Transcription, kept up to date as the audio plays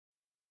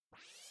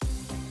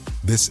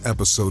This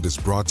episode is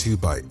brought to you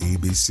by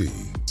ABC.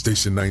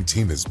 Station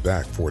 19 is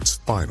back for its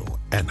final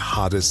and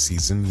hottest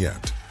season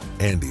yet.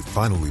 Andy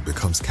finally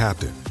becomes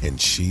captain, and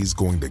she's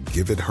going to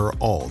give it her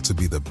all to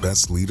be the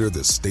best leader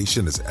the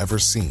station has ever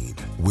seen.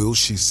 Will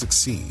she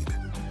succeed?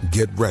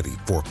 Get ready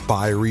for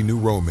fiery new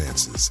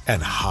romances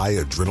and high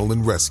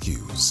adrenaline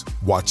rescues.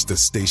 Watch the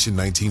Station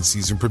 19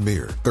 season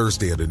premiere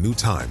Thursday at a new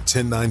time,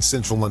 10/9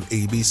 Central on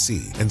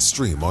ABC, and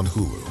stream on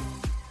Hulu.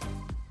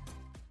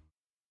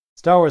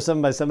 Star Wars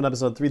 7x7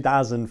 episode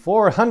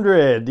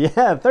 3400.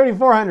 Yeah,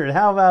 3400.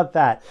 How about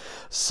that?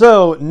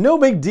 So, No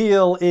Big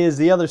Deal is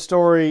the other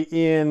story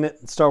in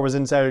Star Wars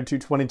Insider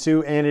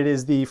 222, and it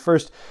is the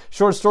first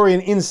short story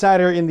in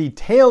Insider in the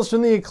Tales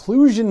from the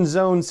Occlusion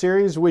Zone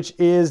series, which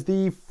is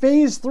the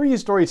Phase 3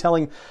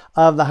 storytelling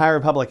of the High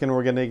Republic, and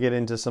we're going to get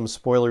into some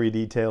spoilery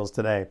details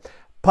today.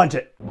 Punch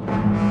it!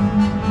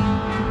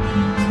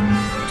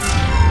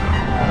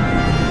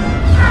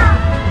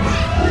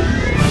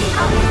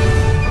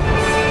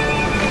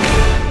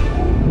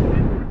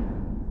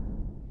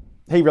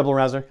 Hey Rebel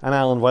Rouser, I'm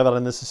Alan Voivod,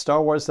 and this is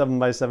Star Wars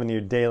 7x7, your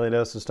daily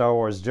dose of Star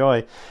Wars joy.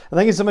 And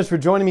thank you so much for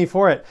joining me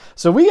for it.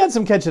 So we got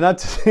some catching up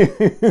to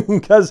do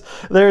because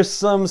there's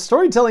some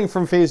storytelling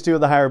from Phase 2 of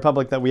the High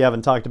Republic that we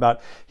haven't talked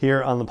about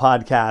here on the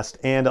podcast,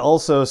 and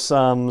also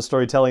some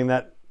storytelling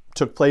that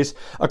took place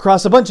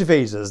across a bunch of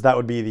phases. That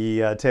would be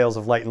the Tales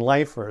of Light and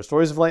Life, or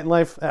Stories of Light and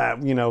Life,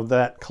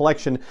 that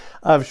collection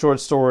of short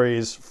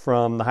stories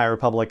from the High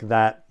Republic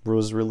that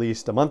was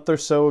released a month or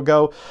so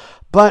ago.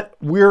 But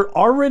we're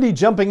already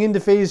jumping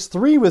into Phase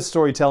 3 with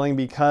storytelling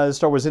because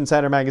Star Wars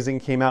Insider Magazine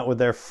came out with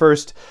their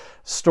first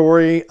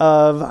story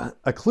of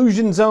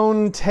Occlusion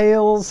Zone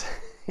tales.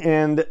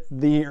 And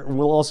there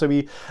will also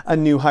be a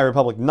new High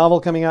Republic novel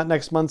coming out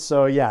next month.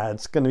 So yeah,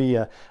 it's going to be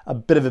a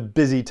bit of a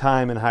busy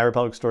time in High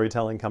Republic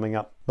storytelling coming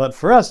up. But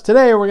for us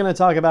today, we're going to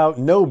talk about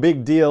No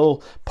Big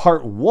Deal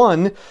Part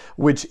 1,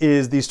 which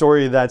is the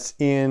story that's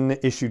in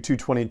issue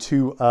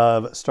 222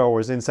 of Star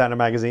Wars Insider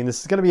Magazine. This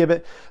is going to be a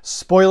bit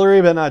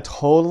spoilery, but not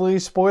totally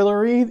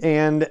spoilery.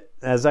 And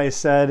as I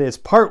said, it's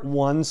part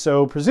 1,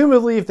 so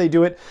presumably if they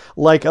do it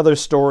like other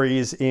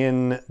stories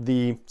in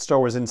the Star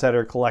Wars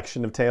Insider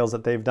collection of tales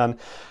that they've done,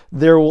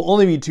 there will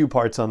only be 2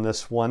 parts on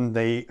this one.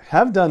 They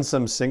have done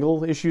some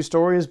single issue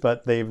stories,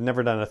 but they've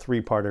never done a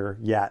 3-parter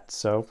yet.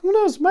 So who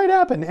knows, might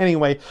happen.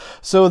 Anyway,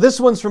 so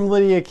this one's from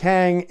Lydia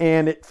Kang,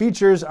 and it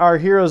features our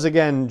heroes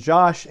again,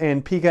 Josh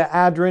and Pika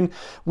Adren.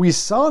 We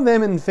saw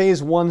them in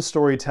Phase 1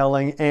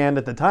 storytelling, and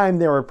at the time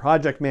they were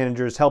project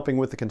managers helping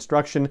with the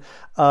construction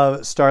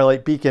of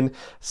Starlight Beacon.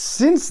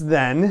 Since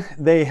then,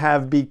 they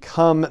have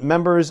become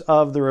members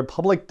of the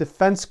Republic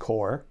Defense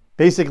Corps,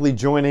 basically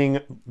joining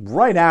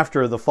right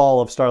after the fall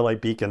of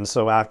Starlight Beacon.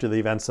 So after the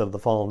events of the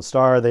Fallen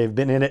Star, they've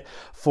been in it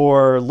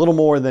for a little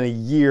more than a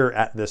year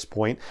at this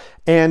point.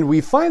 And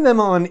we find them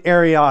on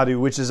Eriadu,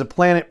 which is a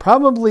planet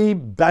probably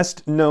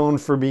best known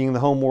for being the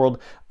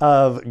homeworld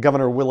of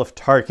Governor Wilif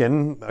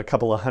Tarkin, a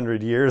couple of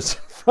hundred years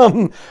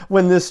from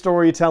when this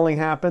storytelling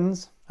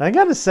happens. I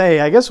gotta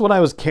say, I guess what I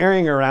was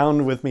carrying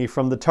around with me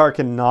from the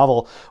Tarkin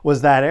novel was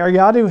that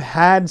Eriadu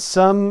had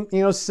some,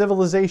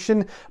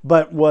 civilization,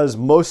 but was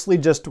mostly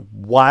just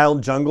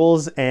wild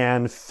jungles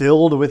and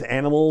filled with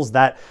animals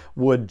that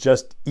would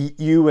just eat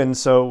you. And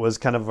so it was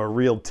kind of a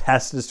real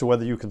test as to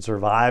whether you could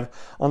survive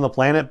on the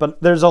planet.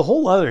 But there's a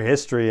whole other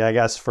history, I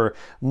guess, for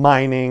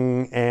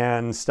mining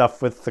and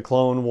stuff with the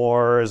Clone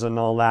Wars and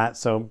all that.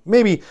 So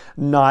maybe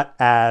not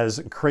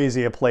as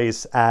crazy a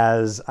place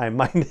as I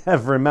might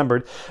have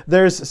remembered.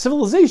 There's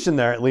civilization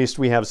there. At least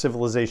we have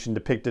civilization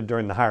depicted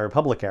during the High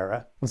Republic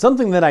era. And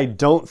something that I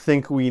don't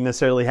think we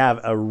necessarily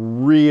have a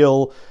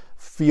real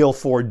feel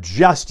for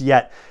just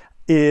yet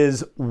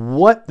is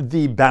what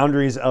the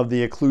boundaries of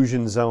the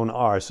Occlusion Zone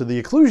are. So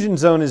the Occlusion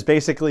Zone is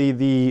basically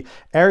the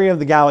area of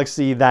the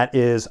galaxy that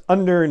is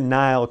under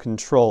Nihil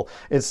control.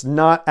 It's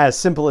not as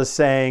simple as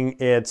saying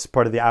it's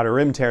part of the Outer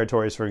Rim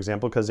territories, for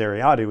example, because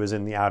Eriadu is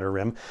in the Outer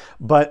Rim.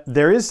 But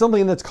there is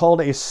something that's called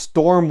a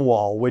storm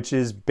wall, which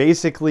is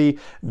basically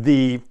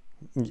the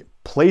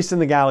place in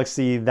the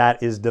galaxy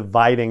that is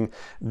dividing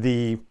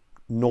the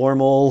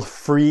normal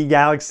free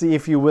galaxy,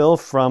 if you will,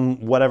 from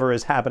whatever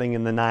is happening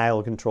in the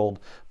Nihil-controlled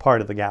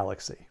part of the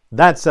galaxy.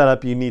 That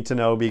setup you need to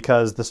know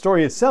because the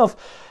story itself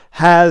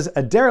has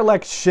a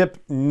derelict ship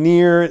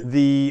near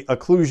the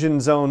Occlusion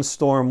Zone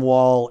storm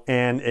wall,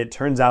 and it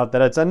turns out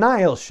that it's a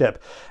Nihil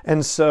ship.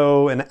 And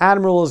so an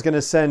admiral is going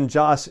to send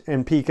Josh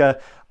and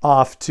Pika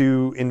off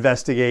to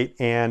investigate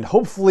and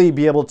hopefully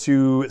be able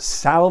to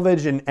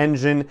salvage an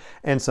engine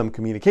and some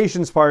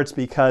communications parts,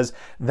 because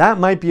that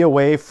might be a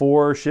way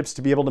for ships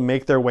to be able to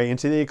make their way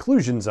into the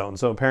Occlusion Zone.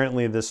 So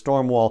apparently the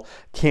storm wall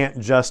can't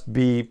just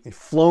be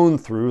flown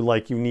through,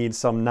 like you need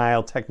some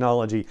Nihil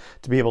technology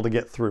to be able to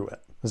get through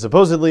it.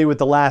 Supposedly with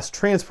the last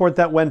transport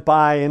that went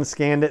by and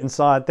scanned it and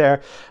saw it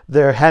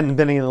there hadn't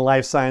been any of the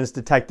life signs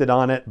detected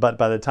on it, but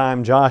by the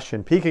time Josh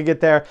and Pika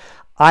get there,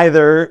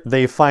 either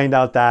they find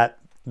out that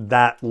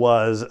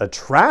was a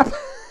trap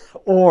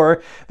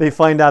or they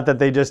find out that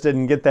they just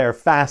didn't get there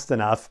fast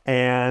enough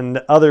and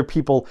other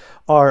people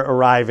are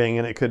arriving,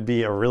 and it could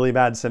be a really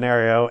bad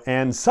scenario,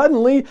 and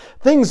suddenly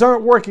things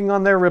aren't working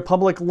on their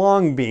Republic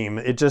long beam.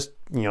 It just,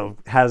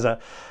 has a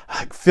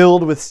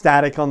filled with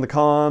static on the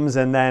comms,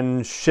 and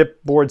then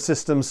shipboard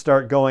systems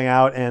start going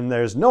out, and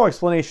there's no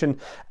explanation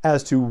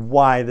as to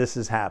why this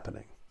is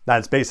happening.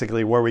 That's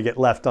basically where we get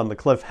left on the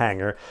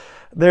cliffhanger.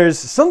 There's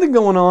something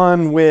going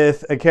on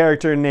with a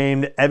character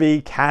named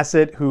Evie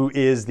Cassett, who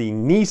is the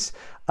niece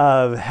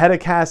of Hedda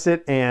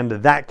Cassett, and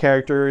that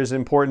character is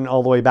important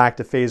all the way back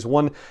to phase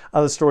 1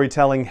 of the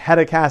storytelling.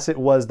 Hedda Cassett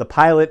was the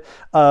pilot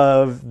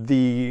of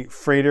the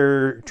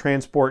freighter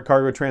transport,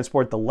 cargo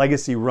transport, the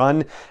Legacy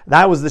Run.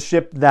 That was the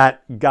ship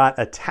that got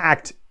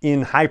attacked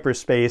in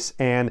hyperspace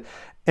and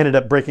ended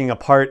up breaking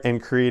apart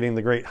and creating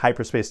the great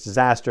hyperspace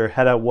disaster.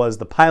 Hedda was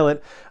the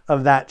pilot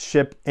of that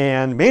ship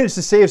and managed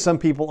to save some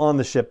people on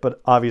the ship, but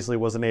obviously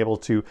wasn't able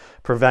to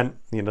prevent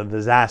the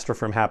disaster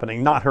from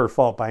happening. Not her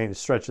fault by any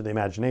stretch of the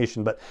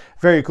imagination, but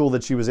very cool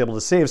that she was able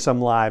to save some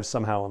lives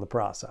somehow in the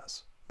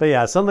process. But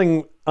yeah,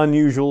 something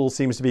unusual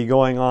seems to be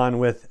going on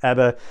with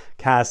Evie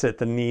Cassett,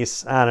 the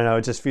niece. I don't know,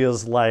 it just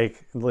feels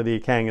like Lydia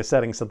Kang is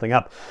setting something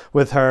up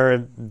with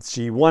her.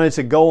 She wanted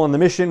to go on the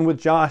mission with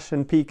Josh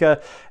and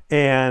Pika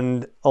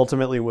and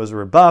ultimately was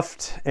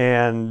rebuffed.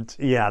 And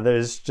yeah,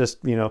 there's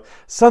just,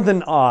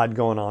 something odd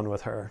going on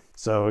with her.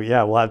 So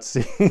yeah, we'll have to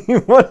see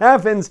what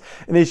happens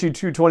in issue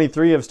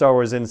 223 of Star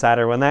Wars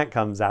Insider when that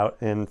comes out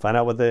and find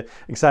out what the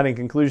exciting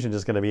conclusion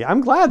is going to be.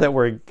 I'm glad that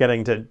we're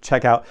getting to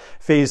check out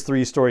phase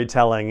 3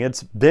 storytelling.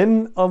 It's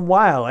been a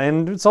while,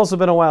 and it's also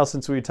been a while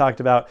since we talked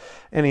about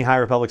any High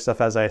Republic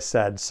stuff, as I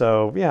said.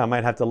 So yeah, I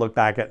might have to look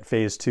back at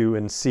phase 2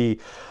 and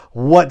see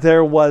what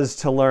there was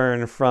to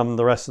learn from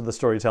the rest of the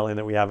storytelling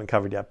that we haven't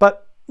covered yet.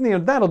 But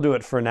that'll do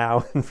it for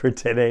now and for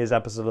today's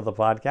episode of the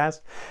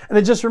podcast. And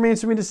it just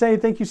remains for me to say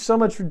thank you so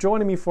much for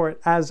joining me for it,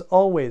 as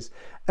always.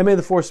 And may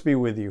the Force be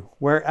with you,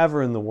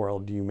 wherever in the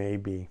world you may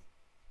be.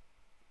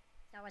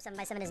 Star Wars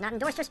 7x7 is not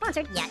endorsed or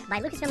sponsored yet by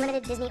Lucasfilm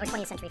Limited, Disney, or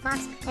 20th Century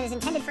Fox, and is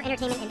intended for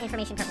entertainment and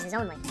information purposes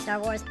only. Star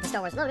Wars, the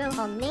Star Wars logo,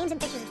 all names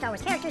and pictures of Star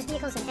Wars characters,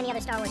 vehicles, and any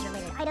other Star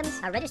Wars-related items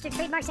are registered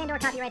trademarks and/or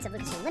copyrights of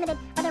Lucasfilm Limited,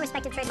 or their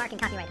respective trademark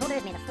and copyright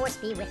holders. May the Force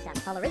be with them.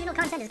 All original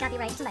content is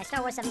copyrighted by Star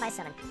Wars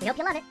 7x7. We hope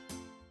you love it.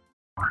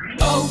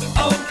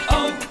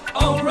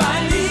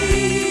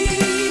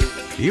 O'Reilly!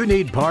 You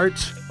need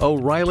parts?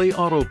 O'Reilly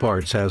Auto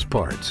Parts has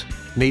parts.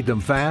 Need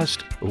them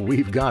fast?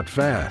 We've got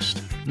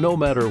fast. No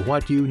matter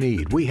what you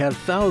need, we have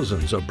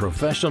thousands of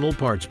professional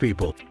parts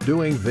people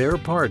doing their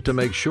part to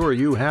make sure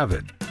you have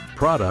it.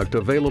 Product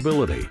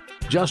availability.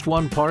 Just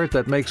one part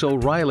that makes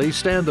O'Reilly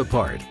stand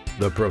apart.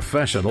 The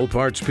professional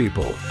parts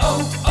people.